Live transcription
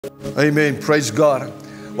Amen. Praise God.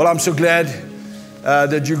 Well, I'm so glad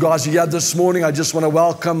that you guys are here this morning. I just want to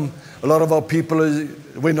welcome a lot of our people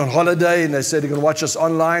who went on holiday and they said they're going to watch us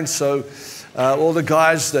online. So all the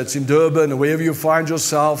guys that's in Durban or wherever you find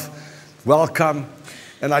yourself, welcome.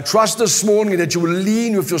 And I trust this morning that you will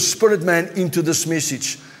lean with your spirit man into this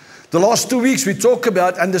message. The last 2 weeks we talk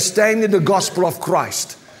about understanding the gospel of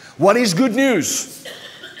Christ. What is good news?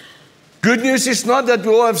 Good news is not that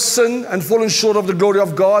we all have sinned and fallen short of the glory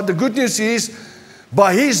of God. The good news is,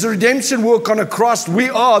 by His redemption work on the cross,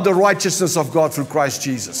 we are the righteousness of God through Christ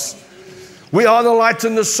Jesus. We are the light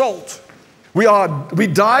and the salt. We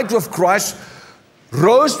died with Christ,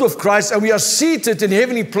 rose with Christ, and we are seated in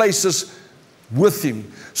heavenly places with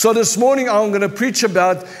Him. So this morning I'm going to preach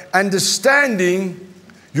about understanding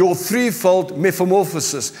your threefold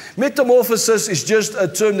metamorphosis. Metamorphosis is just a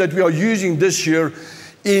term that we are using this year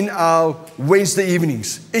in our Wednesday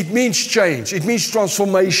evenings. It means change. It means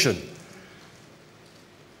transformation.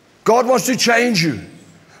 God wants to change you.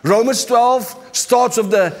 Romans 12 starts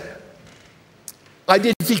with the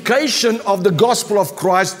identification of the gospel of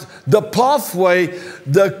Christ, the pathway,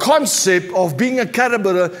 the concept of being a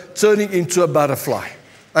caterpillar turning into a butterfly.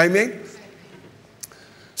 Amen?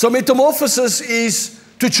 So metamorphosis is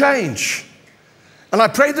to change. And I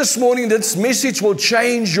pray this morning this message will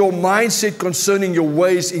change your mindset concerning your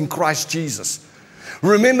ways in Christ Jesus.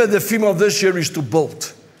 Remember, the theme of this year is to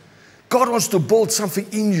build. God wants to build something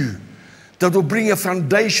in you that will bring a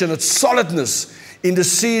foundation, a solidness in the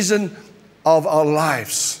season of our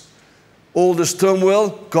lives. All this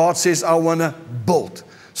turmoil, God says, I want to build.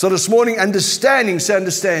 So this morning, understanding, say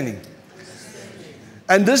understanding.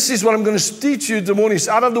 And this is what I'm going to teach you this morning. It's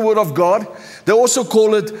out of the Word of God. They also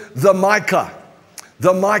call it the Micah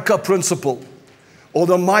principle, or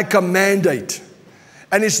the Micah mandate.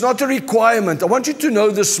 And it's not a requirement. I want you to know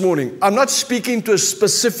this morning, I'm not speaking to a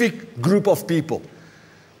specific group of people.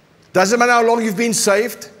 Doesn't matter how long you've been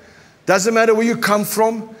saved. Doesn't matter where you come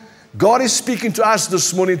from. God is speaking to us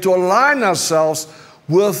this morning to align ourselves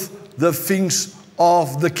with the things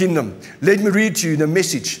of the kingdom. Let me read to you the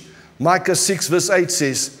message. Micah 6 verse 8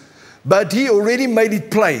 says, but He already made it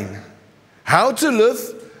plain how to live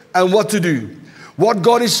and what to do. What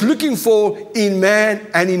God is looking for in man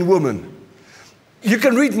and in woman. You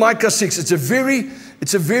can read Micah 6. It's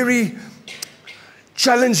a very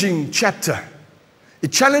challenging chapter.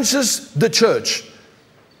 It challenges the church.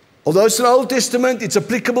 Although it's an Old Testament, it's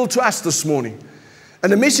applicable to us this morning.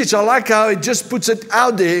 And the message, I like how it just puts it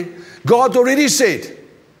out there. God already said.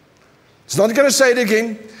 It's not going to say it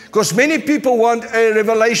again. Because many people want a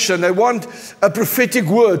revelation. They want a prophetic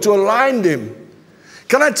word to align them.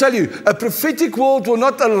 Can I tell you, a prophetic word will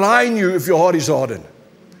not align you if your heart is hardened.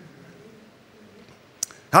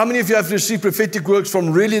 How many of you have received prophetic words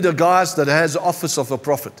from really the guys that has the office of a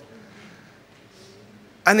prophet?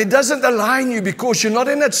 And it doesn't align you because you're not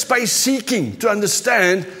in that space seeking to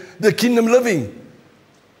understand the kingdom living.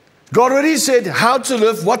 God already said how to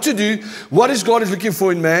live, what to do, what is God is looking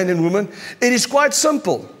for in man and woman. It is quite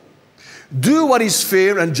simple. Do what is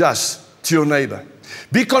fair and just to your neighbor.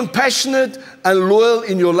 Be compassionate and loyal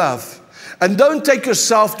in your love. And don't take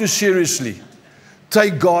yourself too seriously.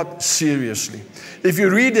 Take God seriously. If you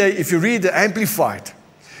read the Amplified,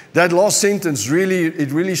 that last sentence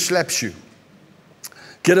really slaps you.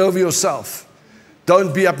 Get over yourself.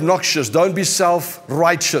 Don't be obnoxious. Don't be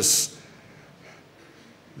self-righteous.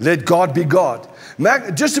 Let God be God.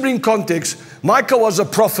 Just to bring context, Micah was a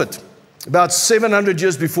prophet about 700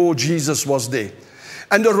 years before Jesus was there.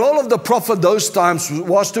 And the role of the prophet those times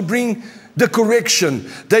was to bring the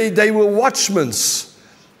correction. They were watchmen.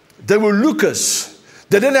 They were lookers.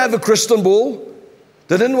 They didn't have a crystal ball.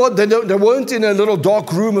 They weren't in a little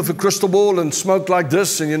dark room with a crystal ball and smoked like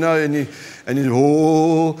this and no.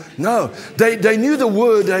 They knew the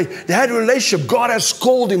word. They had a relationship. God has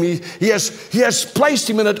called him. He has placed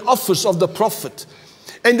him in that office of the prophet.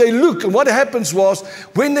 And they look, and what happens was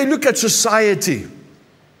when they look at society,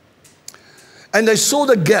 and they saw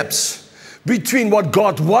the gaps between what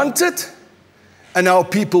God wanted and how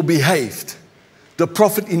people behaved. The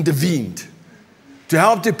prophet intervened to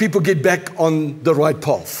help the people get back on the right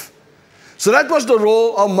path. So that was the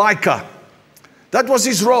role of Micah. That was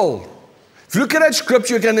his role. If you look at that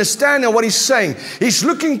scripture, you can understand what he's saying. He's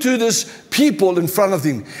looking to this people in front of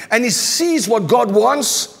him, and he sees what God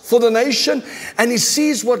wants for the nation, and he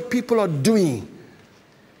sees what people are doing.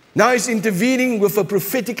 Now he's intervening with a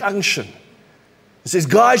prophetic unction. He says,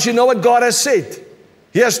 guys, you know what God has said.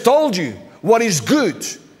 He has told you what is good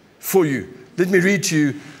for you. Let me read to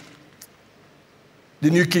you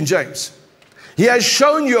the New King James. He has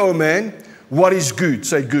shown you, O man, what is good.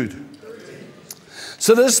 Say good.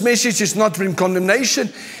 So this message is not bring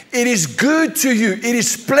condemnation. It is good to you. It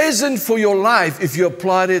is pleasant for your life if you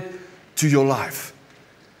applied it to your life.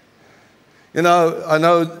 You know, I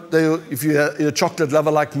know if you're a chocolate lover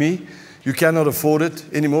like me, you cannot afford it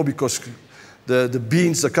anymore because the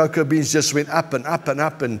beans, the cocoa beans just went up and up and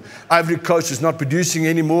up, and Ivory Coast is not producing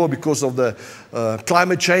anymore because of the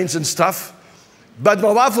climate change and stuff. But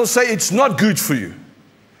my wife will say it's not good for you.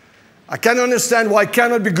 I can't understand why it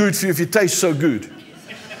cannot be good for you if it tastes so good.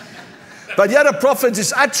 But yet a prophet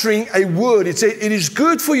is uttering a word. It says, it is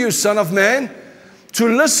good for you, son of man, to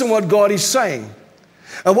listen what God is saying.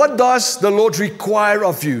 And what does the Lord require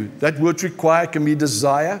of you? That word require can be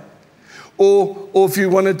desire. Or if you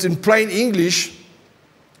want it in plain English,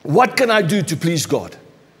 what can I do to please God?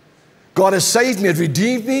 God has saved me and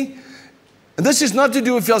redeemed me. And this is not to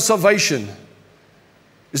do with your salvation.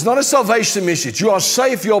 It's not a salvation message. You are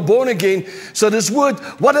saved, you are born again. So this word,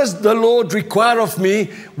 what does the Lord require of me?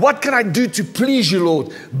 What can I do to please you,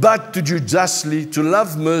 Lord? But to do justly, to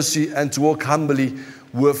love mercy, and to walk humbly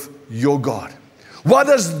with your God. What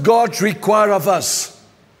does God require of us?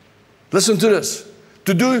 Listen to this.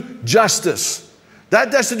 To do justice.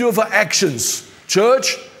 That has to do with our actions.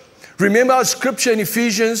 Church, remember our scripture in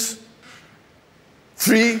Ephesians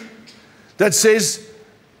 3 that says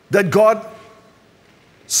that God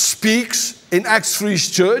speaks and acts through His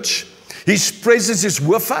church. His presence is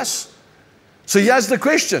with us. So here's the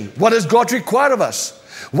question. What does God require of us?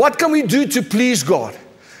 What can we do to please God?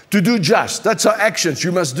 To do just. That's our actions.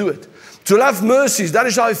 You must do it. To love mercies. That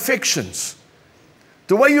is our affections.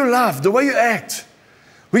 The way you love. The way you act.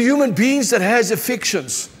 We're human beings that has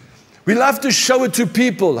affections. We love to show it to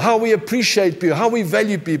people. How we appreciate people. How we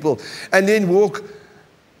value people. And then walk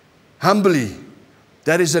humbly.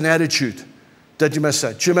 That is an attitude that you must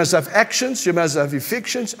have. You must have actions, you must have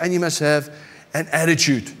affections, and you must have an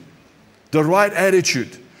attitude. The right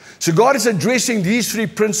attitude. So God is addressing these three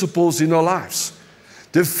principles in our lives.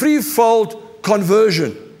 The threefold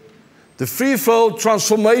conversion, the threefold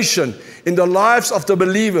transformation in the lives of the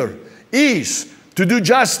believer is to do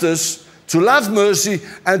justice, to love mercy,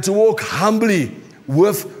 and to walk humbly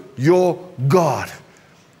with your God.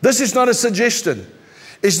 This is not a suggestion.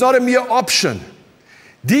 It's not a mere option.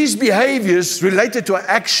 These behaviors related to our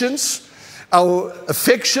actions, our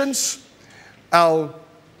affections, our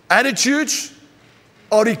attitudes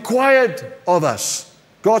are required of us.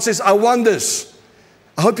 God says, I want this.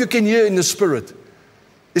 I hope you can hear in the Spirit.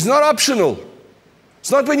 It's not optional.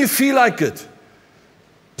 It's not when you feel like it.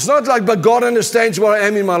 It's not like, but God understands where I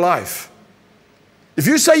am in my life. If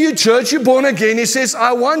you say you're church, you're born again, He says,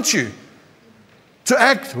 I want you to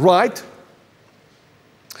act right,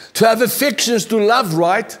 to have affections, to love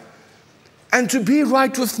right, and to be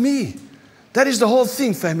right with me. That is the whole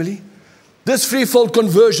thing, family. This threefold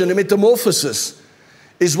conversion, the metamorphosis,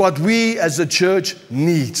 is what we as a church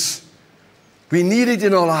needs. We need it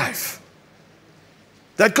in our life.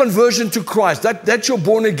 That conversion to Christ, that's your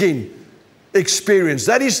born again experience.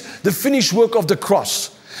 That is the finished work of the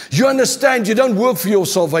cross. You understand you don't work for your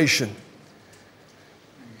salvation.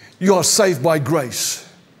 You are saved by grace.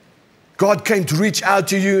 God came to reach out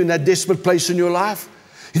to you in that desperate place in your life.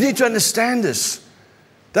 You need to understand this.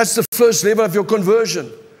 That's the first level of your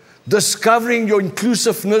conversion. Discovering your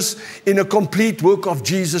inclusiveness in a complete work of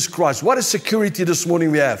Jesus Christ. What a security this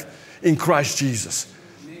morning we have in Christ Jesus.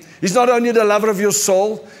 He's not only the lover of your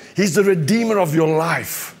soul, He's the redeemer of your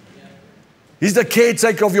life. He's the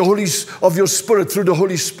caretaker of your spirit through the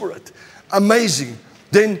Holy Spirit. Amazing.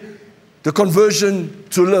 Then the conversion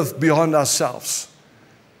to live beyond ourselves.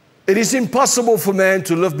 It is impossible for man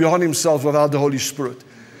to live beyond himself without the Holy Spirit.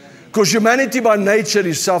 Because humanity by nature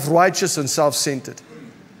is self-righteous and self-centered.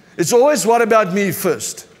 It's always, what about me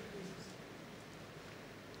first?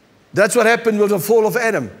 That's what happened with the fall of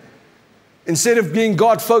Adam. Instead of being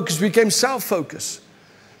God-focused, we became self-focused.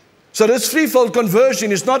 So this threefold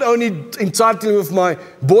conversion is not only entitled with my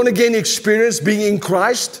born-again experience, being in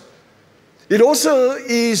Christ. It also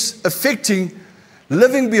is affecting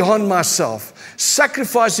living beyond myself,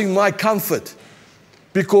 sacrificing my comfort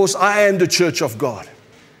because I am the church of God.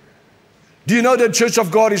 Do you know that the church of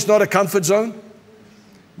God is not a comfort zone?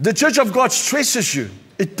 The church of God stresses you.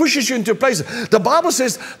 It pushes you into a place. The Bible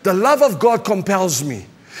says, the love of God compels me.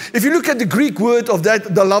 If you look at the Greek word of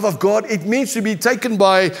that, the love of God, it means to be taken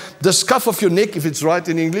by the scuff of your neck, if it's right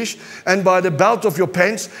in English, and by the belt of your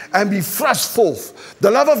pants, and be thrust forth. The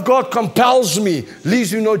love of God compels me,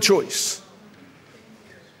 leaves you no choice.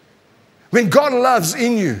 When God loves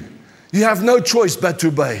in you, you have no choice but to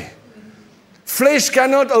obey. Flesh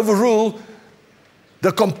cannot overrule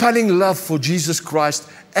the compelling love for Jesus Christ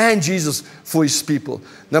and Jesus for his people.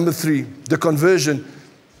 Number 3, the conversion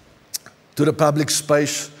to the public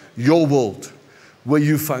space, your world, where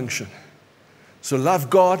you function. So love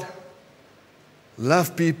God,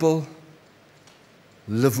 love people,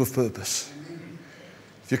 live with purpose.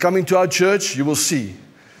 If you come into our church, you will see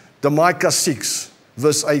the Micah 6,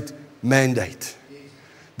 verse 8 mandate.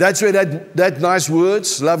 That's where that nice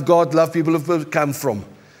words, love God, love people, live with purpose, come from.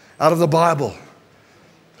 Out of the Bible.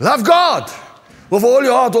 Love God with all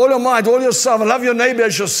your heart, all your mind, all yourself, and love your neighbor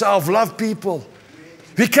as yourself. Love people.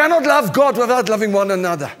 We cannot love God without loving one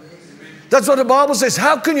another. That's what the Bible says.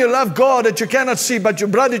 How can you love God that you cannot see, but your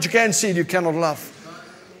brother that you can see, you cannot love?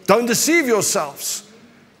 Don't deceive yourselves.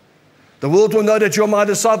 The world will know that you're my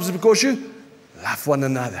disciples because you love one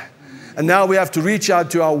another. And now we have to reach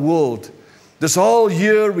out to our world. This whole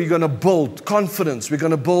year we're going to build confidence. We're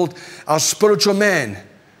going to build our spiritual man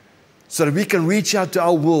so that we can reach out to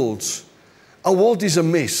our worlds. Our world is a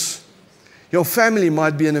mess. Your family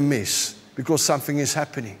might be in a mess because something is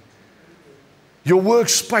happening. Your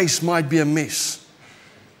workspace might be a mess.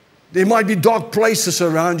 There might be dark places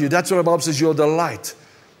around you. That's what the Bible says. You're the light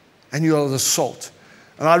and you are the salt.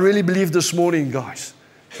 And I really believe this morning, guys,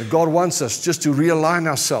 that God wants us just to realign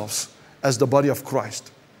ourselves as the body of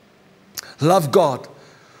Christ. Love God.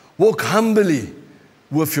 Walk humbly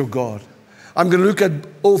with your God. I'm going to look at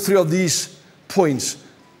all 3 of these points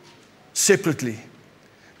separately.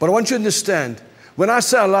 But I want you to understand, when I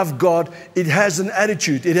say I love God, it has an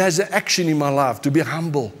attitude, it has an action in my life, to be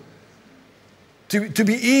humble, to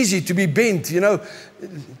be easy, to be bent,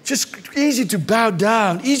 just easy to bow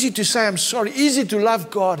down, easy to say I'm sorry, easy to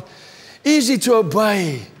love God, easy to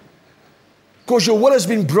obey, because your will has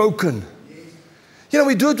been broken.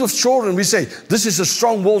 We do it with children. We say, this is a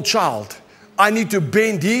strong-willed child. I need to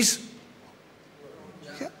bend his.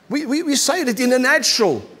 We say it in the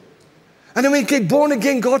natural. And then when you get born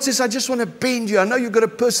again, God says, I just want to bend you. I know you've got a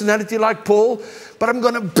personality like Paul, but I'm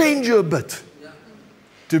going to bend you a bit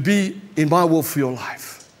to be in my will for your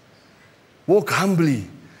life. Walk humbly.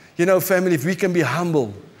 Family, if we can be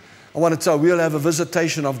humble, I want to tell you, we'll have a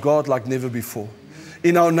visitation of God like never before.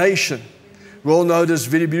 In our nation, we all know this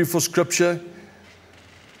very beautiful scripture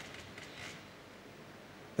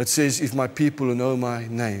that says, if my people who know my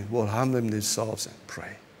name will humble themselves and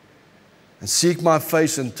pray and seek my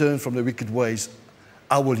face and turn from the wicked ways,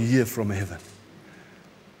 I will hear from heaven.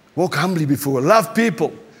 Walk humbly before. Love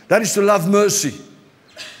people. That is to love mercy,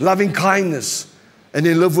 loving kindness, and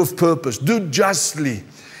then live with purpose. Do justly,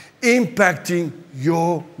 impacting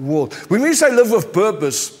your world. When we say live with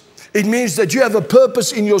purpose, it means that you have a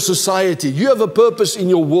purpose in your society. You have a purpose in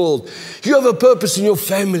your world. You have a purpose in your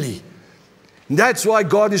family. And that's why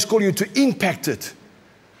God is calling you to impact it.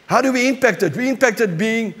 How do we impact it? We impact it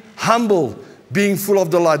being humble, being full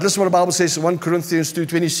of the light. Listen what the Bible says in 1 Corinthians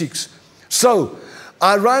 2:26. So,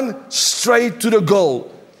 I run straight to the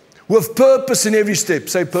goal with purpose in every step.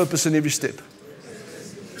 Say purpose in every step.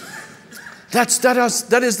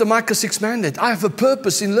 That is the Micah 6 mandate. I have a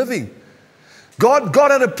purpose in living. God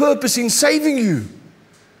had a purpose in saving you.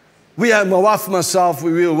 We had, my wife and myself,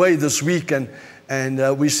 we were away this week and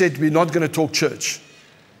we said we're not going to talk church.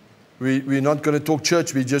 We're not going to talk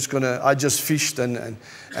church. I just fished and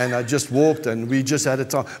I just walked and we just had a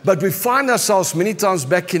time. But we find ourselves many times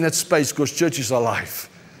back in that space because church is our life.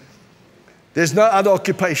 There's no other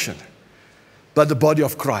occupation but the body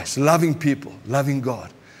of Christ, loving people, loving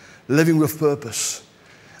God, living with purpose.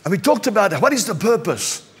 And we talked about what is the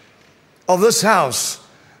purpose of this house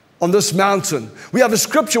on this mountain. We have a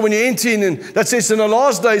scripture when you enter in that says in the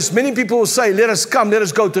last days, many people will say, let us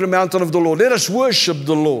go to the mountain of the Lord. Let us worship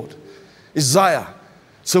the Lord. Isaiah.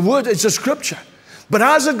 It's a word, it's a scripture. But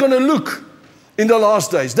how's it going to look in the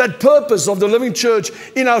last days? That purpose of the living church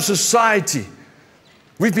in our society.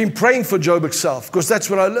 We've been praying for Joburg South because that's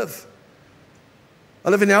where I live. I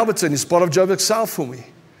live in Alberton. It's part of Joburg South for me.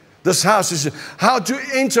 This house is how to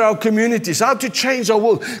enter our communities, how to change our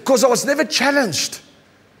world. Because I was never challenged.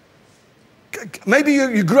 Maybe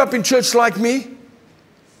you grew up in church like me.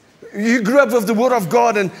 You grew up with the Word of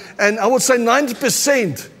God, and I would say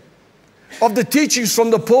 90% of the teachings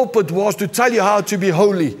from the pulpit was to tell you how to be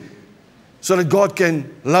holy so that God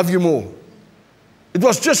can love you more. It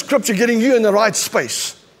was just scripture getting you in the right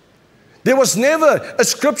space. There was never a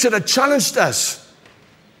scripture that challenged us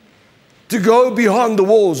to go beyond the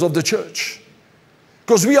walls of the church.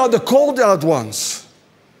 Because we are the called out ones.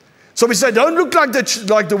 So we say, don't look like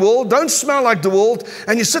the world, don't smell like the world,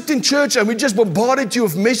 and you sit in church and we just bombarded you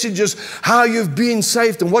with messages, how you've been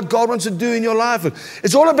saved and what God wants to do in your life.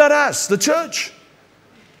 It's all about us, the church.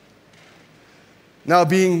 Now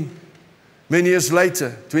being many years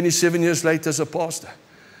later, 27 years later as a pastor,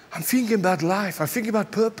 I'm thinking about life. I'm thinking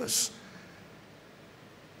about purpose.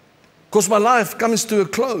 Because my life comes to a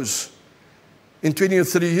close in 20 or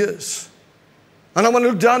 30 years. And I want to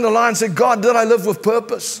look down the line and say, God, did I live with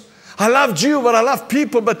purpose? I loved you, but I love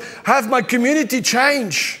people, but have my community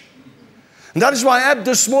change? And that is why I asked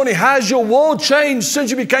this morning, has your world changed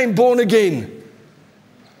since you became born again?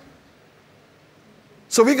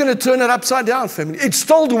 So we're going to turn it upside down, family. It's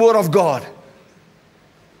still the Word of God.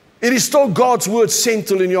 It is still God's Word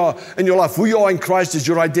central in your life. Who you are in Christ is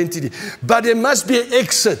your identity. But there must be an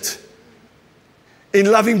exit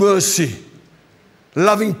in loving mercy,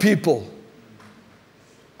 loving people,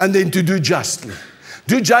 and then to do justly.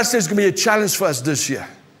 Do justly is going to be a challenge for us this year.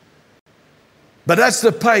 But that's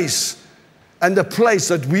the pace and the place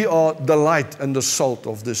that we are the light and the salt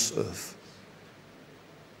of this earth.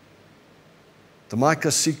 The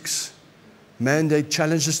Micah 6 mandate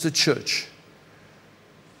challenges the church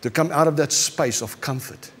to come out of that space of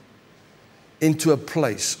comfort into a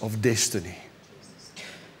place of destiny.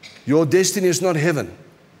 Your destiny is not heaven.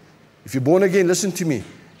 If you're born again, listen to me.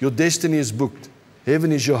 Your destiny is booked.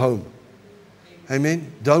 Heaven is your home.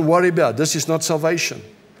 Amen. Don't worry about it. This is not salvation.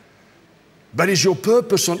 But it's your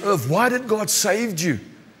purpose on earth. Why did God save you?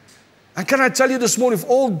 And can I tell you this morning, with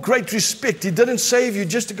all great respect, He didn't save you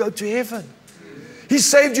just to go to heaven. He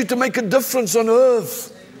saved you to make a difference on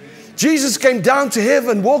earth. Jesus came down to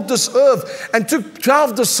heaven, walked this earth, and took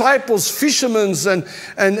 12 disciples, fishermen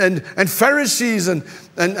and Pharisees and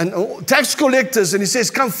tax collectors, and He says,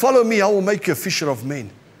 come follow me, I will make you a fisher of men.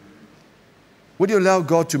 Would you allow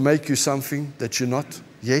God to make you something that you're not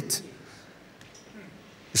yet?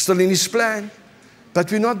 You're still in His plan, but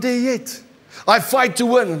we're not there yet. I fight to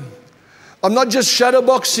win. I'm not just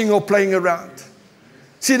shadowboxing or playing around.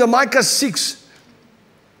 See, the Micah 6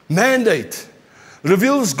 mandate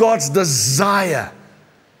reveals God's desire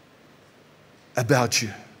about you.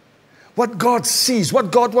 What God sees,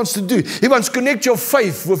 what God wants to do. He wants to connect your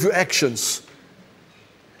faith with your actions.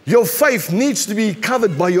 Your faith needs to be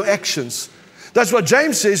covered by your actions. That's what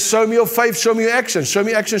James says, show me your faith, show me your actions. Show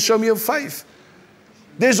me action, show me your faith.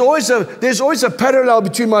 There's always a parallel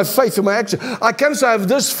between my faith and my action. I can say I have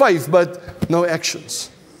this faith, but no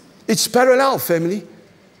actions. It's parallel, family.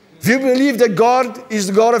 If you believe that God is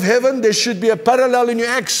the God of heaven, there should be a parallel in your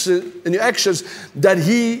actions that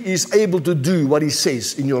He is able to do what He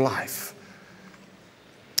says in your life.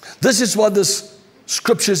 This is what this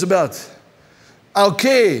scripture is about. Our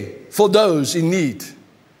care for those in need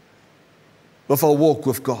with our walk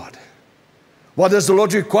with God. What does the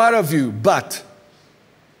Lord require of you? But,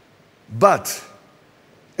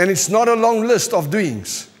 and it's not a long list of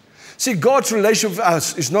doings. See, God's relationship with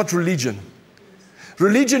us is not religion.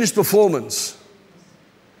 Religion is performance.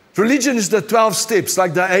 Religion is the 12 steps,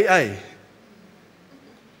 like the AA.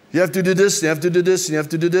 You have to do this, you have to do this, and you have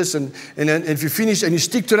to do this. And if you finish and you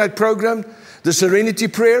stick to that program, the serenity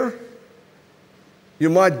prayer, you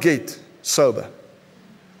might get sober.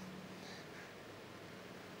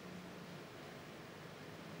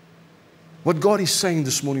 What God is saying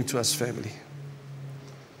this morning to us, family,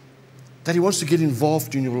 that He wants to get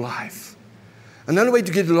involved in your life. Another way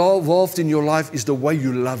to get involved in your life is the way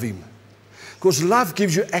you love Him. Because love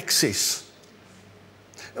gives you access.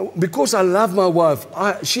 Because I love my wife,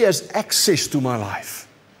 she has access to my life.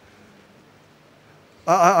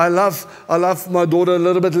 I love my daughter a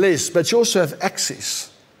little bit less, but she also has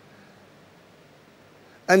access.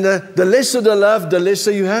 And the lesser the love, the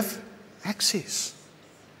lesser you have access.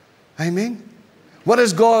 Amen. What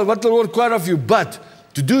the Lord require of you? But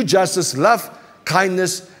to do justice, love,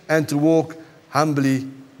 kindness, and to walk humbly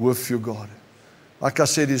with your God. Like I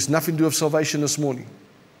said, it's nothing to do with salvation this morning.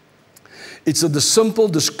 It's the simple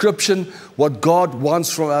description what God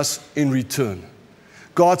wants from us in return.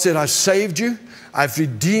 God said, I've saved you, I've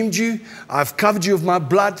redeemed you, I've covered you with my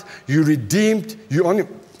blood, you redeemed, you're on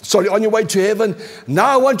your way to heaven. Now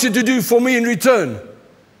I want you to do for me in return.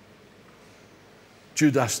 Do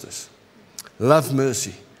justice, love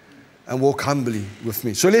mercy, and walk humbly with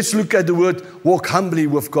me. So let's look at the word walk humbly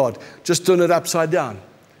with God. Just turn it upside down.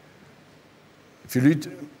 If you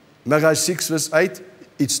read Micah 6 verse 8,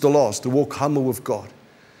 it's the last, to walk humble with God.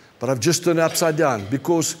 But I've just turned it upside down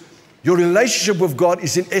because your relationship with God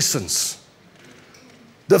is in essence.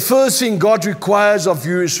 The first thing God requires of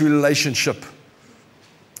you is relationship.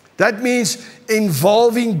 That means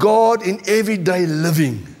involving God in everyday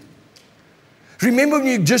living. Remember when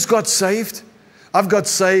you just got saved? I've got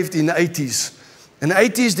saved in the 80s. In the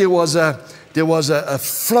 80s, there was a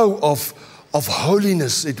flow of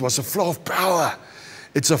holiness. It was a flow of power.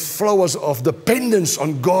 It's a flow of dependence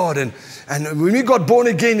on God. And when we got born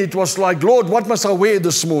again, it was like, Lord, what must I wear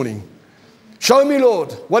this morning? Show me,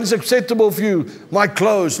 Lord, what is acceptable for you, my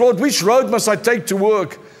clothes. Lord, which road must I take to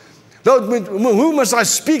work? Lord, who must I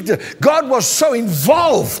speak to? God was so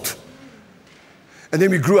involved. And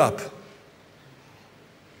then we grew up.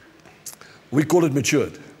 We call it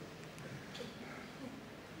matured.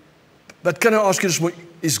 But can I ask you this morning,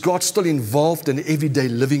 is God still involved in the everyday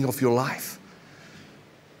living of your life?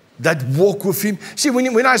 That walk with Him? See,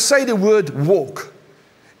 when I say the word walk,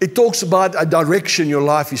 it talks about a direction your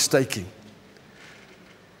life is taking.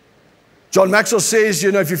 John Maxwell says,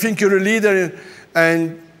 if you think you're a leader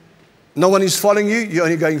and no one is following you, you're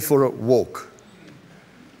only going for a walk.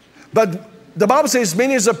 But the Bible says,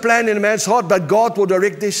 many is a plan in a man's heart, but God will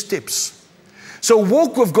direct their steps. So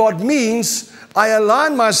walk with God means I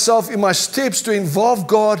align myself in my steps to involve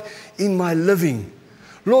God in my living.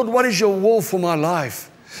 Lord, what is your will for my life?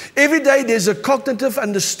 Every day there's a cognitive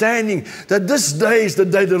understanding that this day is the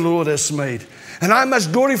day the Lord has made. And I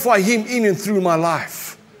must glorify Him in and through my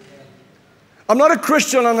life. I'm not a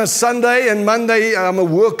Christian on a Sunday and Monday I'm a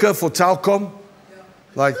worker for Telkom.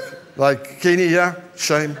 Like Kenny here.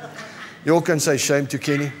 Shame. You all can say shame to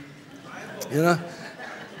Kenny.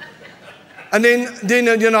 And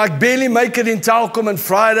then I barely make it in Telkom, and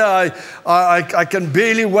Friday I can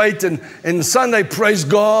barely wait, and Sunday, praise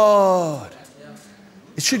God.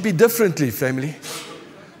 It should be differently, family.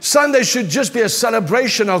 Sunday should just be a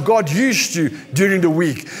celebration how God used you during the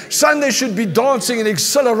week. Sunday should be dancing in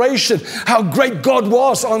acceleration how great God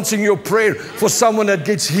was answering your prayer for someone that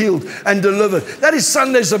gets healed and delivered. That is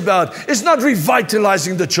Sunday's about. It's not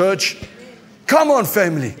revitalizing the church. Come on,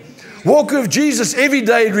 family. Walk with Jesus every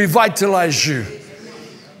day, it revitalizes you.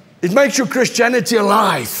 It makes your Christianity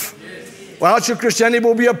alive. Well, your Christianity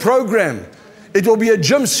will be a program. It will be a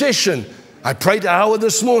gym session. I prayed an hour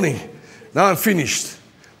this morning. Now I'm finished.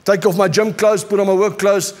 Take off my gym clothes, put on my work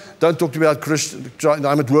clothes. Don't talk to me about Christian.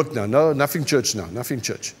 I'm at work now. No, nothing church now. Nothing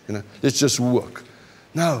church. Let's just work.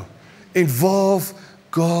 No. Involve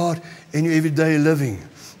God in your everyday living.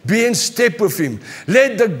 Be in step with Him.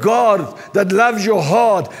 Let the God that loves your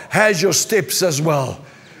heart has your steps as well.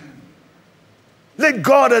 Let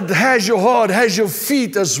God that has your heart has your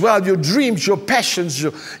feet as well, your dreams, your passions,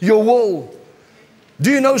 your will. Do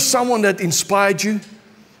you know someone that inspired you?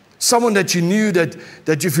 Someone that you knew that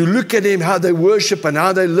if you look at them, how they worship and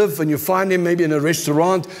how they live, and you find them maybe in a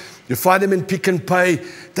restaurant, you find them in Pick and Pay,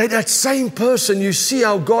 they're that same person. You see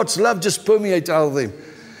how God's love just permeates out of them.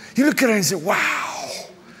 You look at them and say, wow,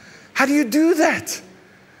 how do you do that?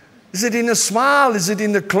 Is it in a smile? Is it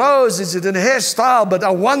in the clothes? Is it in a hairstyle? But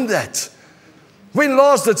I want that. When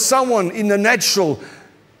last did someone in the natural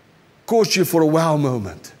cause you for a wow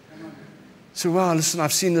moment? So, wow, listen,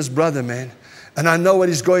 I've seen this brother, man. And I know what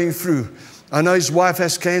he's going through. I know his wife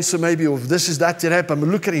has cancer maybe, or this is that happened. But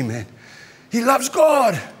look at him, man. He loves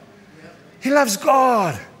God. He loves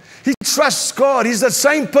God. He trusts God. He's that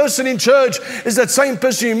same person in church as that same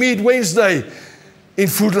person you meet Wednesday in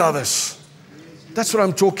Food Lovers. That's what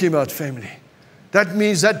I'm talking about, family. That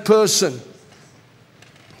means that person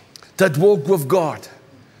that walked with God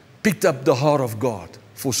picked up the heart of God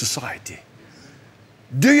for society.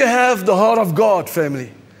 Do you have the heart of God,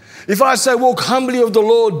 family? If I say walk humbly of the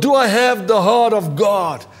Lord, do I have the heart of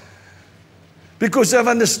God? Because I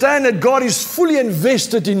understand that God is fully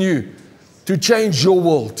invested in you to change your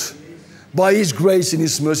world by His grace and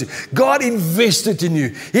His mercy. God invested in you.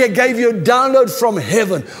 He gave you a download from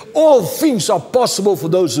heaven. All things are possible for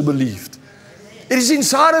those who believed. It is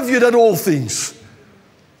inside of you that all things.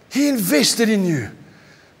 He invested in you.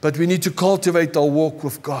 But we need to cultivate our walk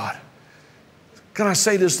with God. Can I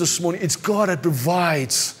say this morning? It's God that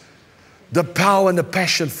provides the power and the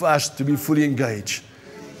passion for us to be fully engaged.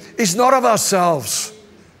 It's not of ourselves.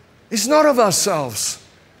 It's not of ourselves.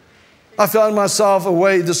 I found myself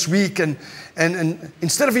away this week and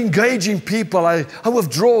instead of engaging people, I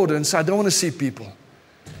withdrew and said, I don't want to see people.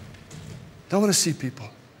 Don't want to see people.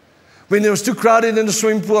 When it was too crowded in the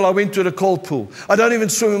swimming pool, I went to the cold pool. I don't even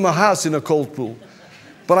swim in my house in a cold pool.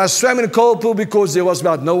 But I swam in a cold pool because there was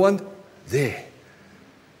about no one there.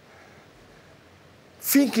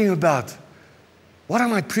 Thinking about, what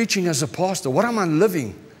am I preaching as a pastor? What am I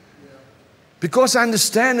living? Because I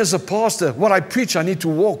understand as a pastor, what I preach, I need to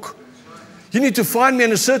walk. You need to find me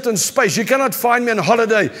in a certain space. You cannot find me on a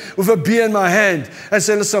holiday with a beer in my hand and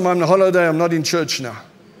say, listen, I'm on a holiday, I'm not in church now.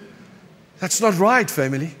 That's not right,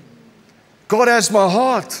 family. God has my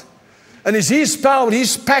heart. And it's His power,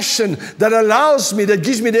 His passion that allows me, that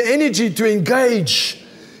gives me the energy to engage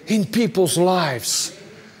in people's lives.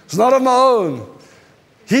 It's not of my own.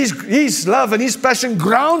 His love and His passion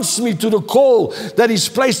grounds me to the call that He's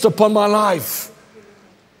placed upon my life.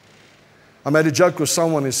 I made a joke with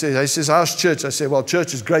someone who says, how's church? I said, well,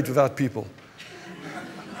 church is great without people.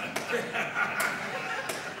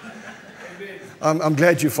 I'm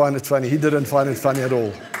glad you find it funny. He didn't find it funny at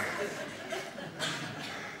all.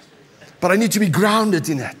 But I need to be grounded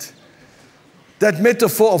in it. That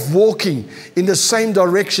metaphor of walking in the same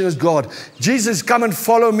direction as God. Jesus, come and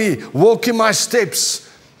follow me. Walk in my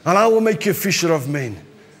steps, and I will make you a fisher of men.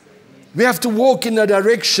 We have to walk in that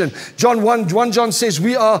direction. John 1 John says,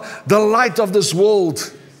 we are the light of this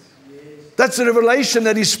world. That's a revelation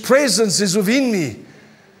that His presence is within me.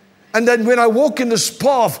 And then when I walk in this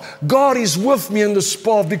path, God is with me in this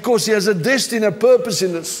path because He has a destiny, a purpose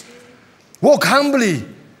in this. Walk humbly.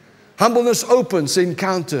 Humbleness opens the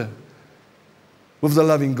encounter with the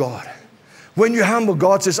loving God. When you humble,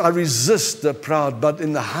 God says, I resist the proud, but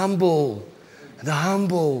in the humble,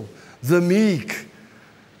 the meek.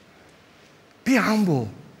 Be humble.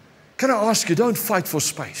 Can I ask you, don't fight for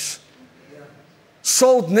space.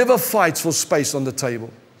 Salt never fights for space on the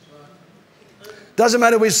table. Doesn't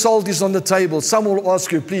matter where salt is on the table. Someone will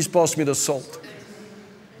ask you, please pass me the salt.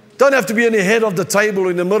 Don't have to be in the head of the table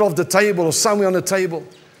or in the middle of the table or somewhere on the table.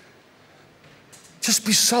 Just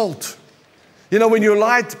be salt. You know, when you're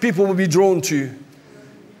light, people will be drawn to you.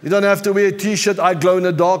 You don't have to wear a t-shirt, I glow in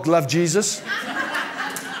the dark, love Jesus.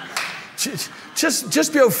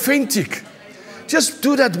 Just be authentic. Just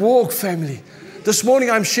do that walk, family. This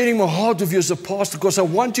morning I'm sharing my heart with you as a pastor because I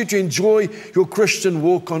want you to enjoy your Christian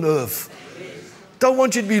walk on earth. Don't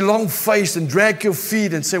want you to be long-faced and drag your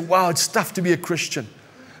feet and say, wow, it's tough to be a Christian.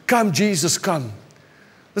 Come, Jesus, come.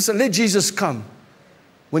 Listen, let Jesus come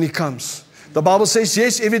when He comes. The Bible says,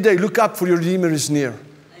 yes, every day, look up for your Redeemer is near.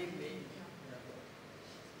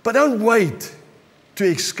 But don't wait to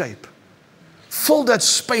escape. Fill that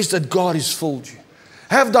space that God has filled you.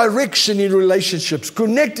 Have direction in relationships.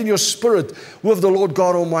 Connect in your spirit with the Lord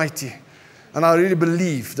God Almighty. And I really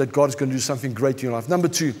believe that God is going to do something great in your life. Number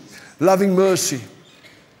 2, loving mercy.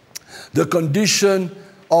 The condition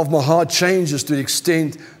of my heart changes to the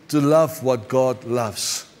extent to love what God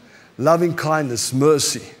loves. Loving kindness,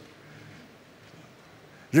 mercy.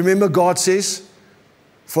 Remember, God says,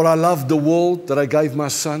 for I love the world that I gave my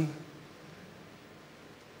Son.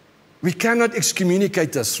 We cannot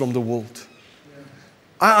excommunicate us from the world.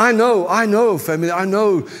 I know, family. I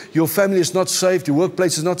know your family is not saved, your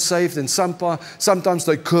workplace is not saved, and sometimes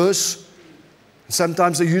they curse.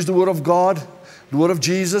 Sometimes they use the word of God, the word of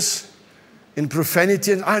Jesus, in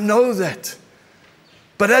profanity, and I know that.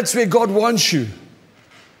 But that's where God wants you.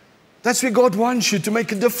 That's where God wants you to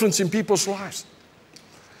make a difference in people's lives.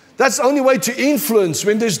 That's the only way to influence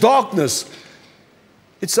when there's darkness.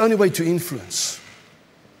 It's the only way to influence.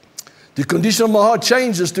 The condition of my heart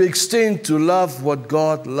changes to extend to love what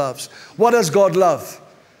God loves. What does God love?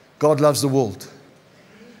 God loves the world.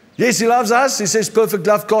 Yes, He loves us. He says perfect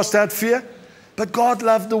love casts out fear. But God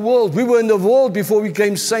loved the world. We were in the world before we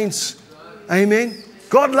became saints. Amen.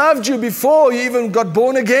 God loved you before you even got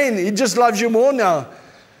born again. He just loves you more now.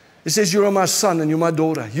 He says, you are my son and you're my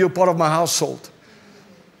daughter. You're part of my household.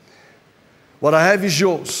 What I have is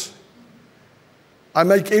yours. I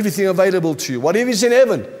make everything available to you. Whatever is in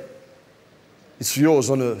heaven, it's yours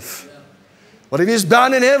on earth. Whatever is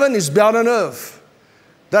bound in heaven is bound on earth.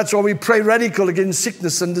 That's why we pray radical against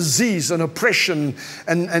sickness and disease and oppression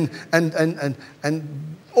and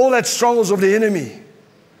all that strongholds of the enemy.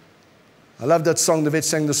 I love that song the vet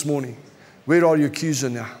sang this morning. Where are your accuser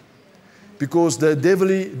now? Because the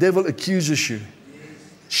devil accuses you,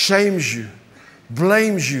 shames you,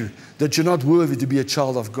 blames you that you're not worthy to be a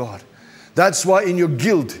child of God. That's why in your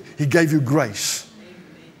guilt, He gave you grace.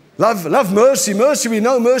 Love mercy. Mercy, we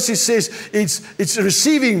know mercy says it's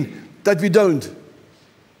receiving that we don't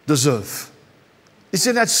deserve. It's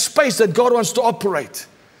in that space that God wants to operate.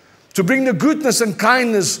 To bring the goodness and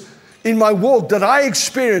kindness in my walk that I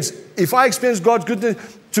experience. If I experience God's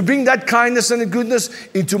goodness, to bring that kindness and goodness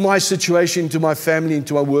into my situation, into my family,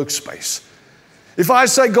 into my workspace. If I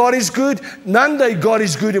say God is good, none day God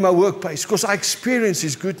is good in my workplace because I experience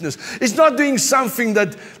His goodness. It's not doing something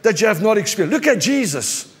that you have not experienced. Look at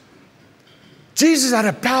Jesus. Jesus had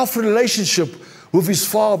a powerful relationship with His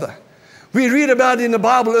Father. We read about it in the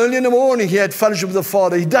Bible early in the morning. He had fellowship with the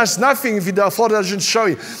Father. He does nothing if the Father doesn't show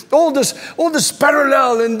him. All this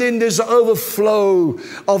parallel, and then there's an overflow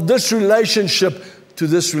of this relationship to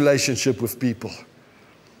this relationship with people.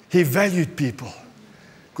 He valued people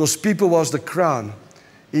because people was the crown.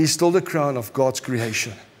 He is still the crown of God's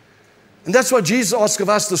creation. And that's what Jesus asks of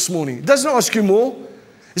us this morning. He doesn't ask you more.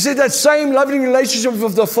 He said that same loving relationship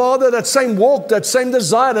with the Father, that same walk, that same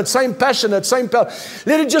desire, that same passion, that same power,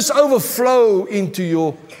 let it just overflow into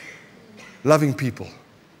your loving people.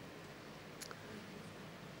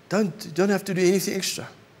 You don't have to do anything extra.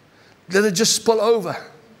 Let it just spill over.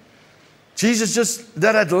 Jesus just,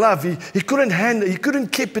 that had love. He couldn't handle it. He couldn't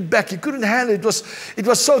keep it back. He couldn't handle it. It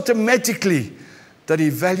was so automatically that he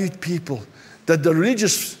valued people. That the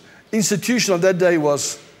religious institution of that day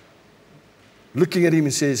was looking at him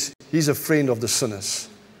and says, he's a friend of the sinners.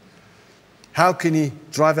 How can he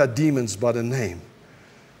drive out demons by the name?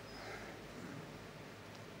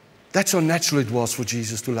 That's how natural it was for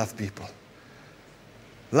Jesus to love people.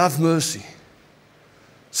 Love mercy.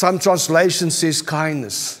 Some translation says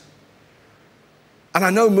kindness. And I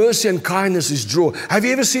know mercy and kindness is draw. Have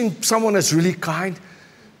you ever seen someone that's really kind?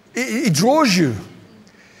 It draws you.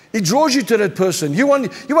 It draws you to that person. You want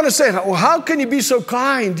to say, well, how can you be so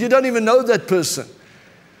kind? You don't even know that person.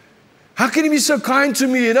 How can you be so kind to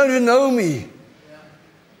me? You don't even know me.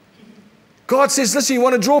 God says, listen, you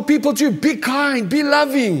want to draw people to you? Be kind, be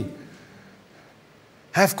loving.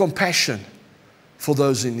 Have compassion for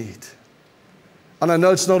those in need. And I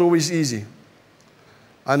know it's not always easy.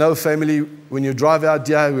 I know, family, when you drive out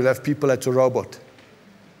there, we'll have people at a robot.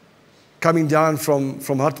 Coming down from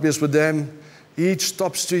Hartbees with them, each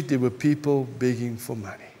stop street, there were people begging for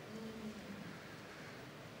money.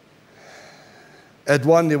 At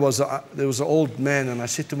one, there was an old man, and I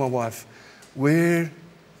said to my wife, where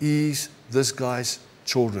is this guy's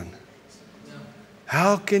children?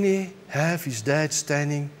 How can he have his dad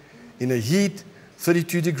standing in a heat,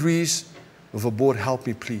 32 degrees, with a board, help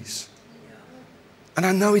me please? And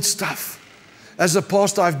I know it's tough. As a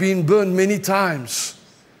pastor, I've been burned many times.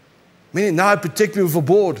 Now I protect me with a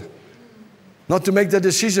board. Not to make the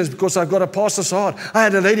decisions because I've got a pastor's heart. I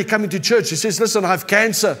had a lady coming to church. She says, listen, I have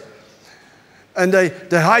cancer. And they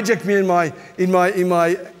hijacked me in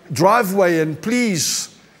my driveway, and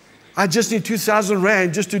please, I just need 2,000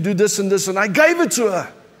 rand just to do this and this. And I gave it to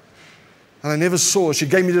her. And I never saw her. She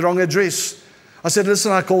gave me the wrong address. I said,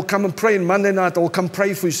 listen, I'll come and pray. And Monday night, I'll come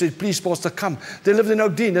pray for you. She said, please, Pastor, come. They lived in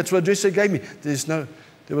Oakdean. That's what address they gave me. There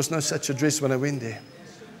was no such address when I went there.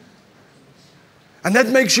 And that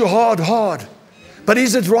makes your heart hard. But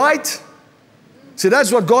is it right? See,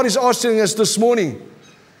 that's what God is asking us this morning.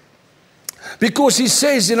 Because He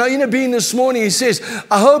says, inner being this morning, He says,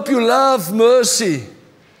 I hope you love mercy.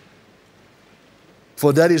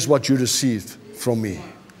 For that is what you received from me.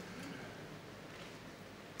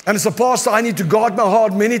 And as a pastor, I need to guard my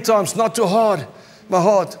heart many times, not to hard my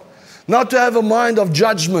heart, not to have a mind of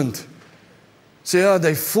judgment. Say, oh,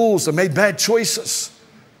 they're fools, they made bad choices.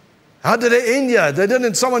 How did they end here? They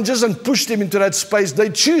didn't, someone just pushed them into that space. They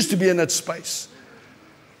choose to be in that space.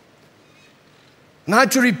 And I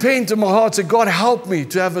had to repent in my heart, say, God, help me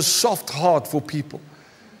to have a soft heart for people.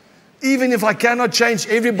 Even if I cannot change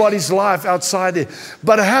everybody's life outside there.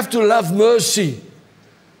 But I have to love mercy.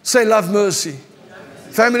 Say, love mercy.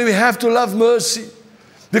 Family, we have to love mercy.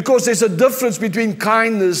 Because there's a difference between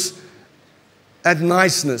kindness and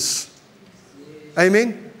niceness.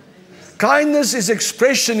 Amen? Kindness is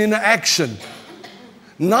expression in action.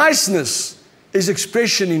 Niceness is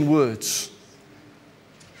expression in words.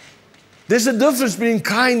 There's a difference between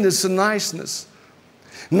kindness and niceness.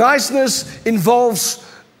 Niceness involves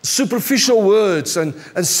superficial words and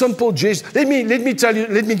simple gestures. Let me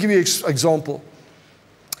give you an example.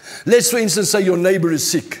 Let's, for instance, say your neighbor is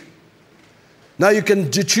sick. Now you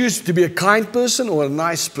can choose to be a kind person or a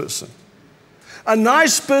nice person. A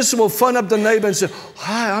nice person will phone up the neighbor and say,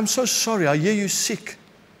 hi, I'm so sorry, I hear you're sick.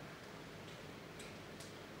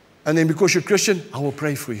 And then because you're Christian, I will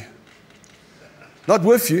pray for you. Not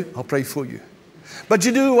with you, I'll pray for you. But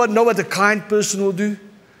you know what a kind person will do?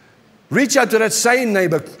 Reach out to that same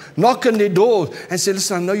neighbor, knock on their door and say,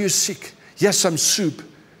 listen, I know you're sick. Here's some soup.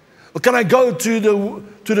 Or can I go to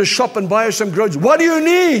the shop and buy you some groceries? What do you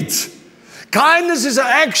need? Kindness is an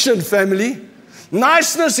action, family.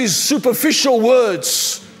 Niceness is superficial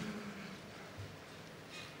words.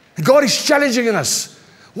 God is challenging us.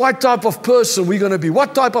 What type of person we're going to be?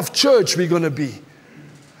 What type of church we're going to be?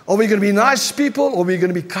 Are we going to be nice people or are we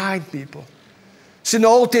going to be kind people? It's in the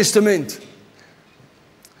Old Testament.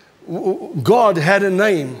 God had a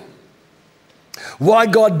name. Why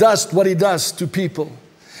God does what He does to people.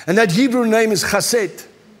 And that Hebrew name is Chesed.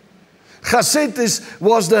 Chesed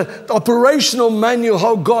was the operational manual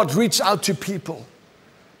how God reached out to people.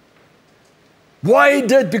 Why He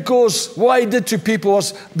did to people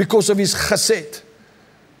was because of His Chesed.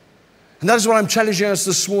 And that is what I'm challenging us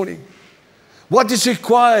this morning. What is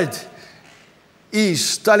required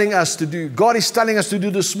is telling us to do. God is telling us to do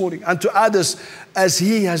this morning unto others as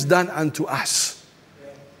He has done unto us.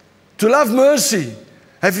 To love mercy.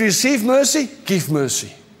 Have you received mercy? Give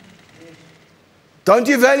mercy. Don't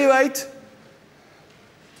evaluate.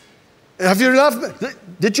 Have you loved me?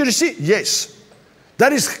 Did you receive? Yes.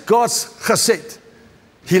 That is God's chesed.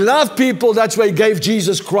 He loved people, that's why He gave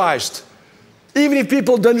Jesus Christ. Even if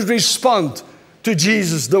people didn't respond to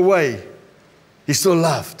Jesus the way, He still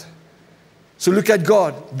loved. So look at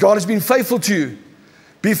God. God has been faithful to you.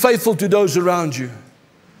 Be faithful to those around you.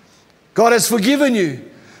 God has forgiven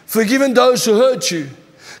you, forgiven those who hurt you.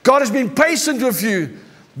 God has been patient with you.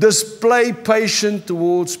 Display patience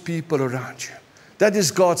towards people around you. That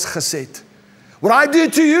is God's chesed. What I do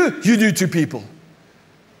to you, you do to people.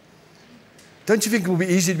 Don't you think it will be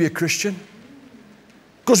easy to be a Christian?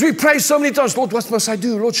 Because we pray so many times, Lord, what must I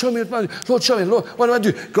do? Lord, show me what I do. Lord, show me. Lord, what do I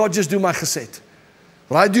do? God, just do my chesed.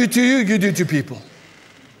 What I do to you, you do to people.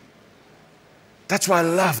 That's why I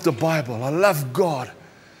love the Bible. I love God.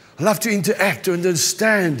 I love to interact, to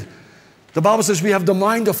understand. The Bible says we have the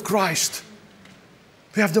mind of Christ.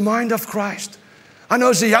 We have the mind of Christ. I know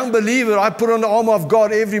as a young believer, I put on the armor of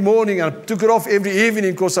God every morning. I took it off every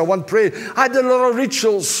evening because I want prayer. I did a lot of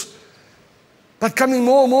rituals. But coming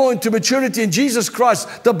more and more into maturity in Jesus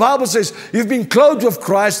Christ, the Bible says you've been clothed with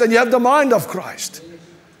Christ and you have the mind of Christ.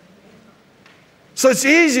 So it's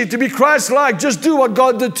easy to be Christ-like. Just do what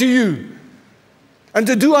God did to you. And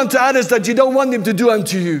to do unto others that you don't want them to do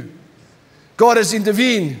unto you. God has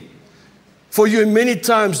intervened for you in many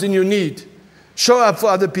times in your need. Show up for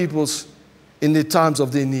other people's in the times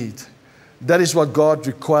of their need. That is what God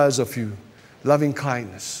requires of you. Loving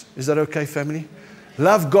kindness. Is that okay, family?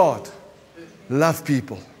 Love God. Love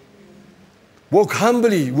people. Walk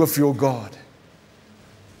humbly with your God.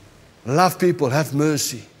 Love people. Have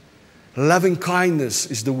mercy. Loving kindness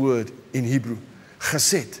is the word in Hebrew.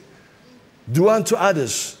 Chesed. Do unto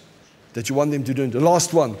others that you want them to do. The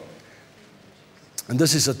last one. And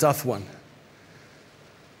this is a tough one.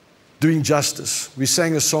 Doing justice. We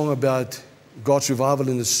sang a song about God's revival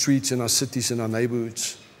in the streets, in our cities, in our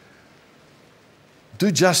neighborhoods. Do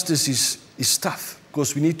justice is tough.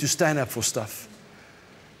 Because we need to stand up for stuff.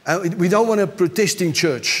 And we don't want a protesting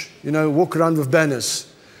church, walk around with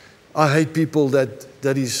banners. I hate people that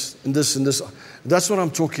is in this and this. That's what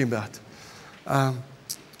I'm talking about.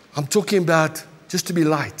 I'm talking about just to be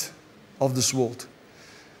light of this world.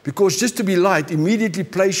 Because just to be light immediately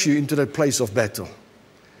places you into that place of battle.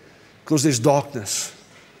 Because there's darkness.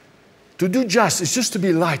 To do justice is just to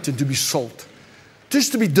be light and to be salt.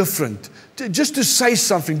 Just to be different. Just to say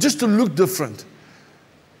something. Just to look different.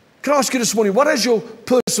 Can I ask you this morning, what does your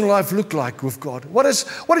personal life look like with God? What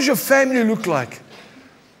does your family look like?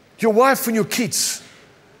 Your wife and your kids.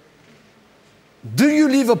 Do you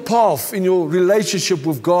leave a path in your relationship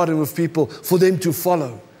with God and with people for them to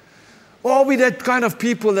follow? Or are we that kind of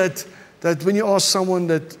people that when you ask someone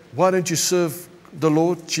that, why don't you serve the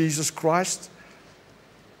Lord Jesus Christ?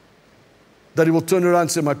 That he will turn around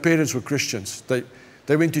and say, my parents were Christians.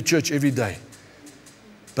 They went to church every day.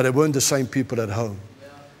 But they weren't the same people at home.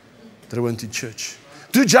 That went to church.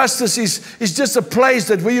 Do justice is just a place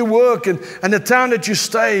that where you work and the town that you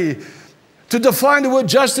stay. To define the word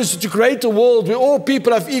justice is to create a world where all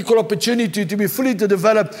people have equal opportunity to be fully to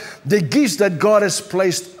develop the gifts that God has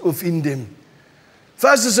placed within them. For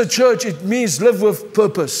us as a church, it means live with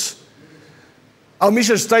purpose. Our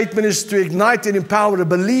mission statement is to ignite and empower a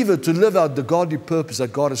believer to live out the godly purpose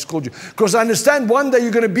that God has called you. Because I understand one day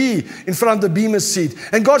you're going to be in front of the Bema seat.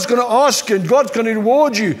 And God's going to ask you and God's going to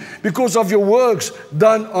reward you because of your works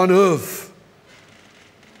done on earth.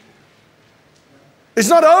 It's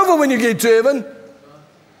not over when you get to heaven.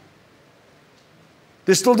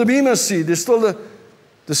 There's still the Bema seat. There's still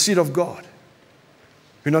the seat of God.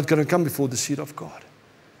 We're not going to come before the seat of God.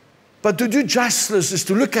 But to do justice is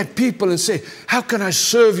to look at people and say, how can I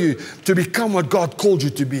serve you to become what God called you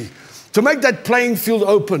to be? To make that playing field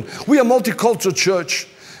open. We are a multicultural church.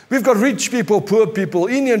 We've got rich people, poor people,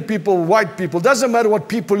 Indian people, white people. Doesn't matter what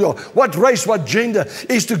people you are, what race, what gender,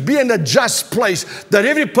 is to be in a just place that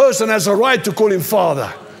every person has a right to call him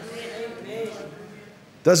Father.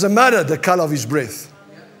 Doesn't matter the color of his breath.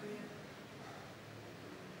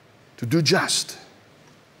 To do just.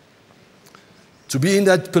 To be in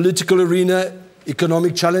that political arena,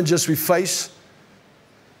 economic challenges we face.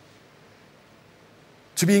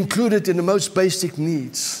 To be included in the most basic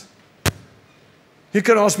needs. You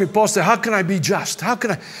can ask me, Pastor, how can I be just? How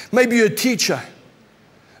can I? Maybe you're a teacher.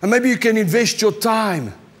 And maybe you can invest your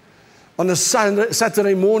time on a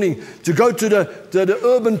Saturday morning to go to the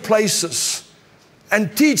urban places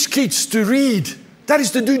and teach kids to read. That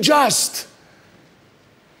is to do just.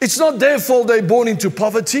 It's not their fault they're born into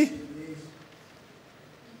poverty.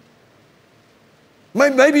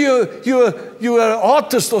 Maybe you're an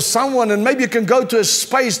artist or someone, and maybe you can go to a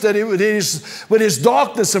space where there's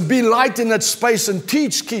darkness and be light in that space and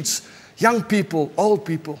teach kids young people, old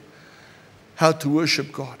people, how to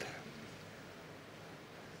worship God.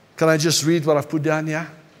 Can I just read what I've put down here?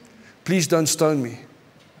 Please don't stone me.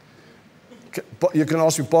 You can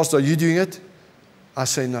ask me, Pastor, are you doing it? I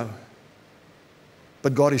say no.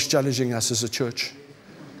 But God is challenging us as a church.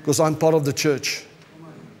 Because I'm part of the church.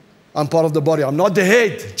 I'm part of the body. I'm not the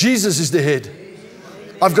head. Jesus is the head.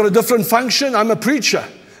 I've got a different function. I'm a preacher.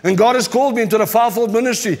 And God has called me into the fivefold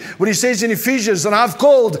ministry. What He says in Ephesians, and I've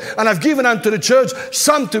called and I've given unto the church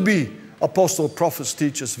some to be apostles, prophets,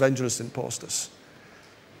 teachers, evangelists, and pastors.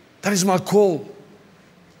 That is my call.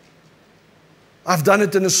 I've done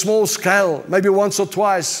it in a small scale, maybe once or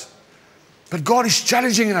twice. But God is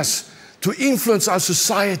challenging us to influence our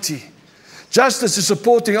society. Justice is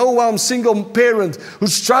supporting an overwhelmed single parent who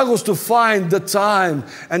struggles to find the time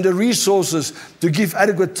and the resources to give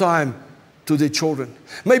adequate time to their children.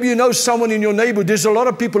 Maybe you know someone in your neighborhood. There's a lot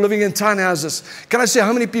of people living in townhouses. Can I say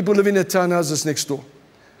how many people live in the townhouses next door?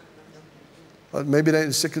 Maybe they're in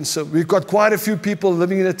the second service. We've got quite a few people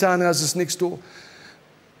living in the townhouses next door.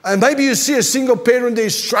 And maybe you see a single parent there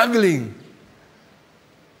struggling.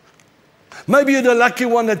 Maybe you're the lucky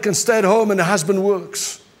one that can stay at home and the husband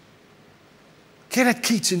works. Get that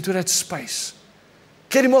kids into that space.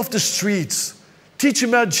 Get him off the streets. Teach him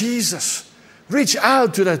about Jesus. Reach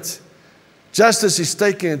out to that. Justice is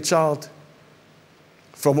taking a child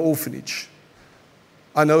from an orphanage.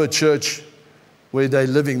 I know a church where they're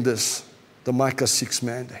living this, the Micah 6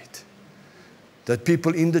 mandate. That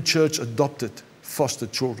people in the church adopted foster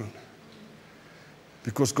children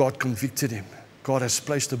because God convicted him. God has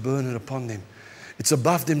placed a burden upon them. It's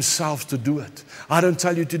above themselves to do it. I don't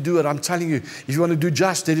tell you to do it. I'm telling you, if you want to do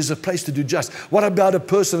just, there is a place to do just. What about a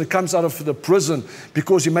person that comes out of the prison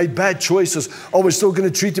because he made bad choices? Are we still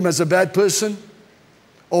going to treat him as a bad person?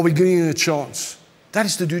 Or are we giving him a chance? That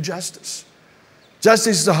is to do justice.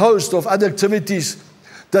 Justice is the host of other activities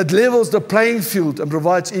that levels the playing field and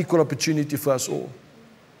provides equal opportunity for us all.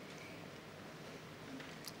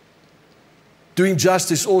 Doing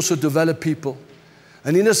justice also develop people.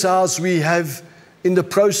 And in this house we have, in the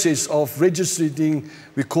process of registering,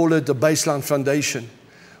 we call it the baseline foundation,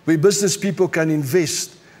 where business people can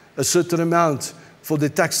invest a certain amount for the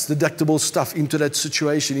tax deductible stuff into that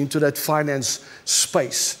situation, into that finance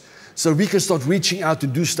space. So we can start reaching out to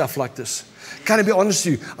do stuff like this. Can I be honest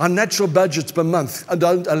with you? Our natural budgets per month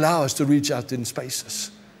don't allow us to reach out in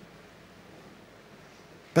spaces.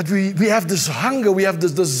 But we have this hunger, we have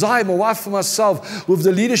this desire, my wife and myself, with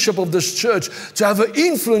the leadership of this church, to have an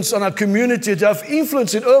influence on our community, to have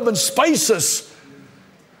influence in urban spaces.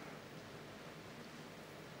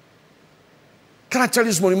 Can I tell you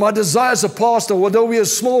this morning, my desire as a pastor, although we are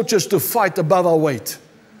small, just to fight above our weight.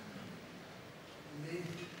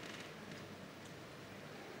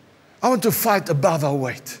 I want to fight above our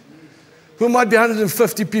weight. We might be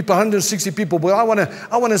 150 people, 160 people, but I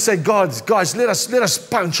want to say, guys, let us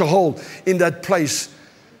punch a hole in that place.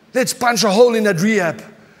 Let's punch a hole in that rehab.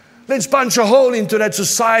 Let's punch a hole into that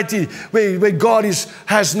society where God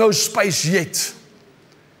has no space yet.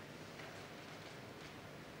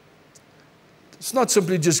 It's not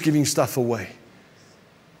simply just giving stuff away.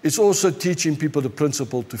 It's also teaching people the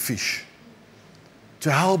principle to fish.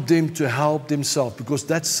 To help them to help themselves, because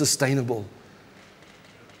that's sustainable.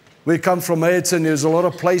 We come from Edson, there's a lot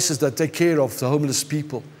of places that take care of the homeless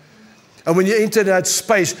people. And when you enter that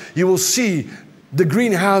space, you will see the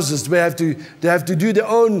greenhouses. They have to do their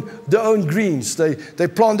own greens. They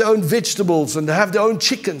plant their own vegetables and they have their own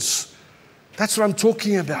chickens. That's what I'm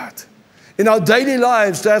talking about. In our daily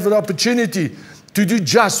lives, to have an opportunity to do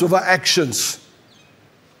just with our actions,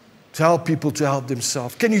 to help people to help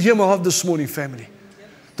themselves. Can you hear my heart this morning, family?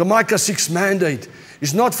 The Micah 6 mandate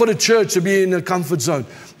is not for the church to be in a comfort zone.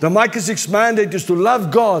 The Micah 6 mandate is to love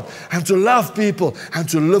God and to love people and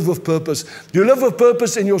to live with purpose. You live with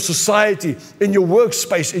purpose in your society, in your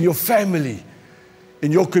workspace, in your family,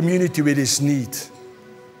 in your community where there's need.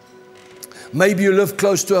 Maybe you live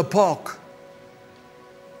close to a park.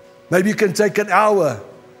 Maybe you can take an hour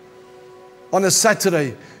on a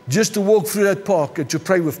Saturday just to walk through that park and to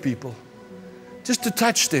pray with people, just to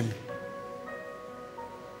touch them.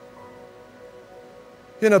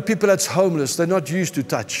 You know, people that's homeless, they're not used to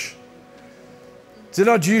touch. They're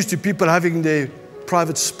not used to people having their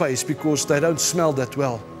private space because they don't smell that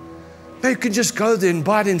well. Now you can just go there and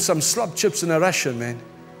buy them some slop chips and a ration, man.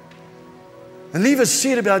 And leave a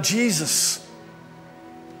seed about Jesus.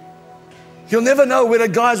 You'll never know where the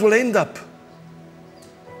guys will end up.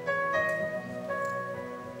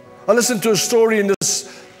 I listened to a story in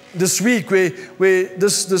this week where the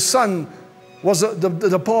son was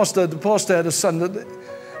the pastor had a son,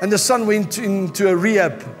 and the son went into a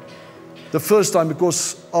rehab the first time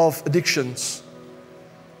because of addictions.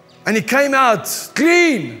 And he came out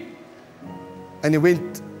clean. And he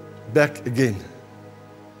went back again.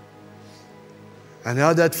 And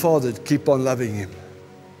how that father keep on loving him.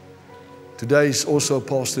 Today he's also a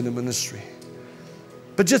pastor in the ministry.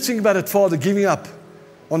 But just think about that father giving up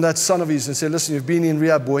on that son of his and say, listen, you've been in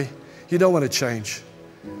rehab, boy. You don't want to change.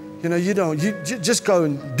 You know, you don't. You just go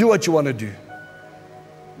and do what you want to do.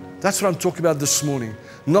 That's what I'm talking about this morning.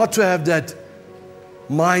 Not to have that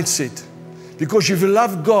mindset. Because if you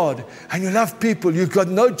love God and you love people, you've got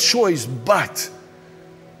no choice but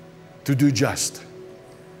to do just.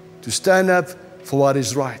 To stand up for what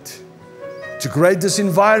is right. To create this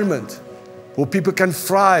environment where people can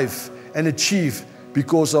thrive and achieve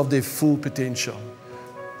because of their full potential.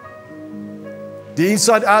 The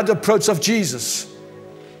inside-out approach of Jesus.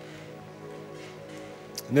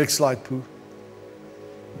 Next slide, Pooh.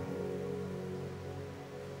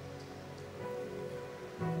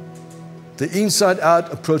 The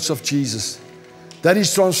inside-out approach of Jesus. That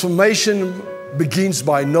is, transformation begins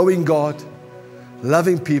by knowing God,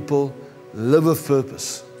 loving people, live with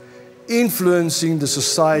purpose, influencing the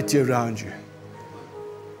society around you.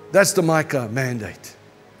 That's the Micah mandate.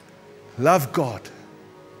 Love God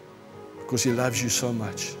because He loves you so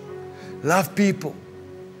much. Love people.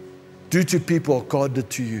 Do to people what God did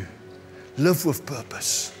to you. Live with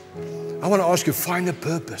purpose. I want to ask you, find a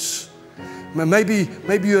purpose. Maybe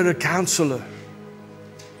you're a counselor.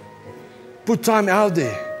 Put time out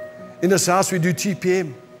there. In this house we do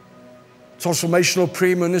TPM, Transformational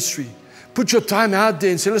Prayer Ministry. Put your time out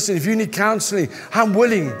there and say, listen, if you need counseling, I'm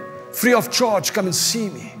willing, free of charge, come and see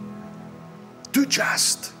me. Do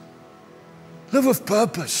just. Live with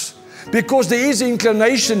purpose. Because there is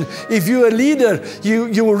inclination. If you're a leader,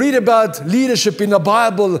 you will read about leadership in the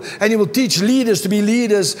Bible and you will teach leaders to be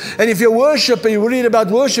leaders. And if you're a worshiper, you will read about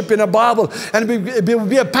worship in the Bible and it will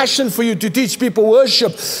be a passion for you to teach people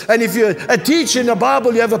worship. And if you're a teacher in the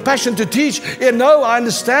Bible, you have a passion to teach. Yeah, no, I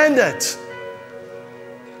understand that.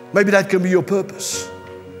 Maybe that can be your purpose.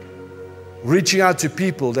 Reaching out to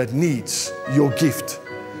people that needs your gift,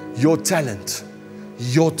 your talent,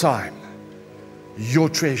 your time, your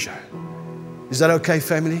treasure. Is that okay,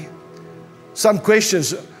 family? Some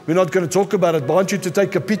questions, we're not going to talk about it, but I want you to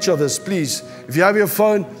take a picture of this, please. If you have your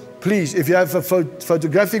phone, please. If you have a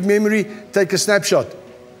photographic memory, take a snapshot.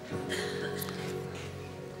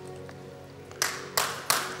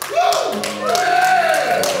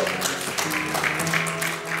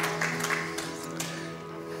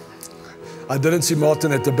 I didn't see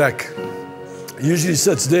Martin at the back. He usually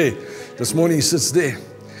sits there. This morning he sits there.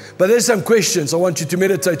 But there's some questions I want you to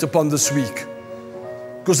meditate upon this week,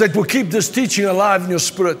 because that will keep this teaching alive in your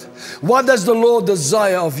spirit. What does the Lord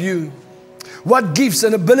desire of you? What gifts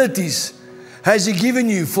and abilities has He given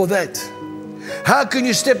you for that? How can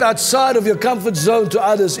you step outside of your comfort zone to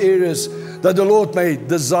others areas that the Lord may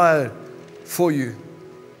desire for you?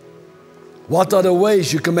 What are the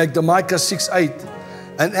ways you can make the Micah 6:8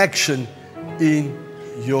 an action in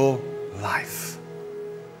your life?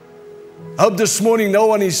 I hope this morning no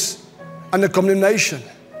one is under condemnation.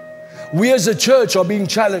 We as a church are being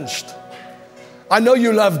challenged. I know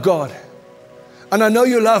you love God. And I know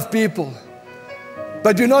you love people.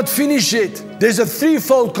 But we're not finished yet. There's a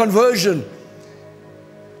threefold conversion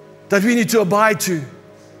that we need to abide to.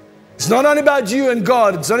 It's not only about you and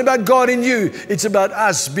God. It's not about God in you. It's about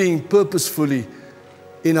us being purposefully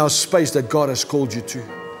in our space that God has called you to.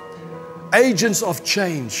 Agents of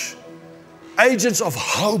change. Agents of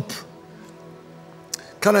hope.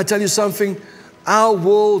 Can I tell you something? Our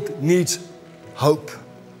world needs hope.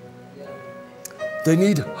 They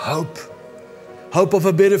need hope. Hope of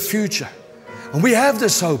a better future. And we have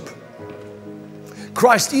this hope.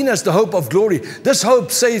 Christ in us, the hope of glory. This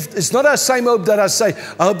hope saved. It's not our same hope that I say,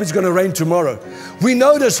 I hope it's going to rain tomorrow. We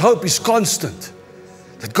know this hope is constant.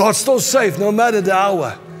 That God still saves no matter the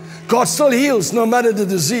hour. God still heals no matter the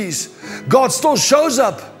disease. God still shows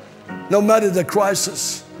up no matter the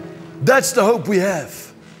crisis. That's the hope we have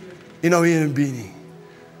in our human being.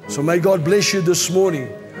 So may God bless you this morning.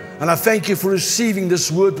 And I thank you for receiving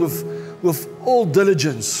this word with all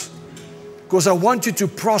diligence. Because I want you to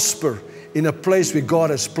prosper in a place where God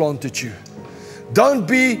has planted you. Don't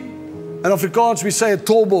be, in Afrikaans we say a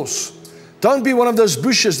tolbos. Don't be one of those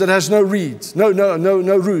bushes that has no reeds, no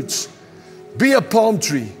roots. Be a palm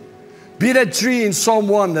tree. Be that tree in Psalm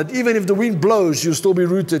 1 that even if the wind blows, you'll still be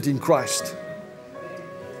rooted in Christ.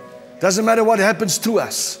 Doesn't matter what happens to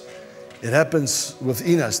us. It happens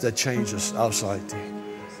within us that changes our society.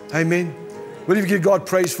 Amen. Will you give God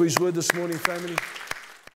praise for His word this morning, family?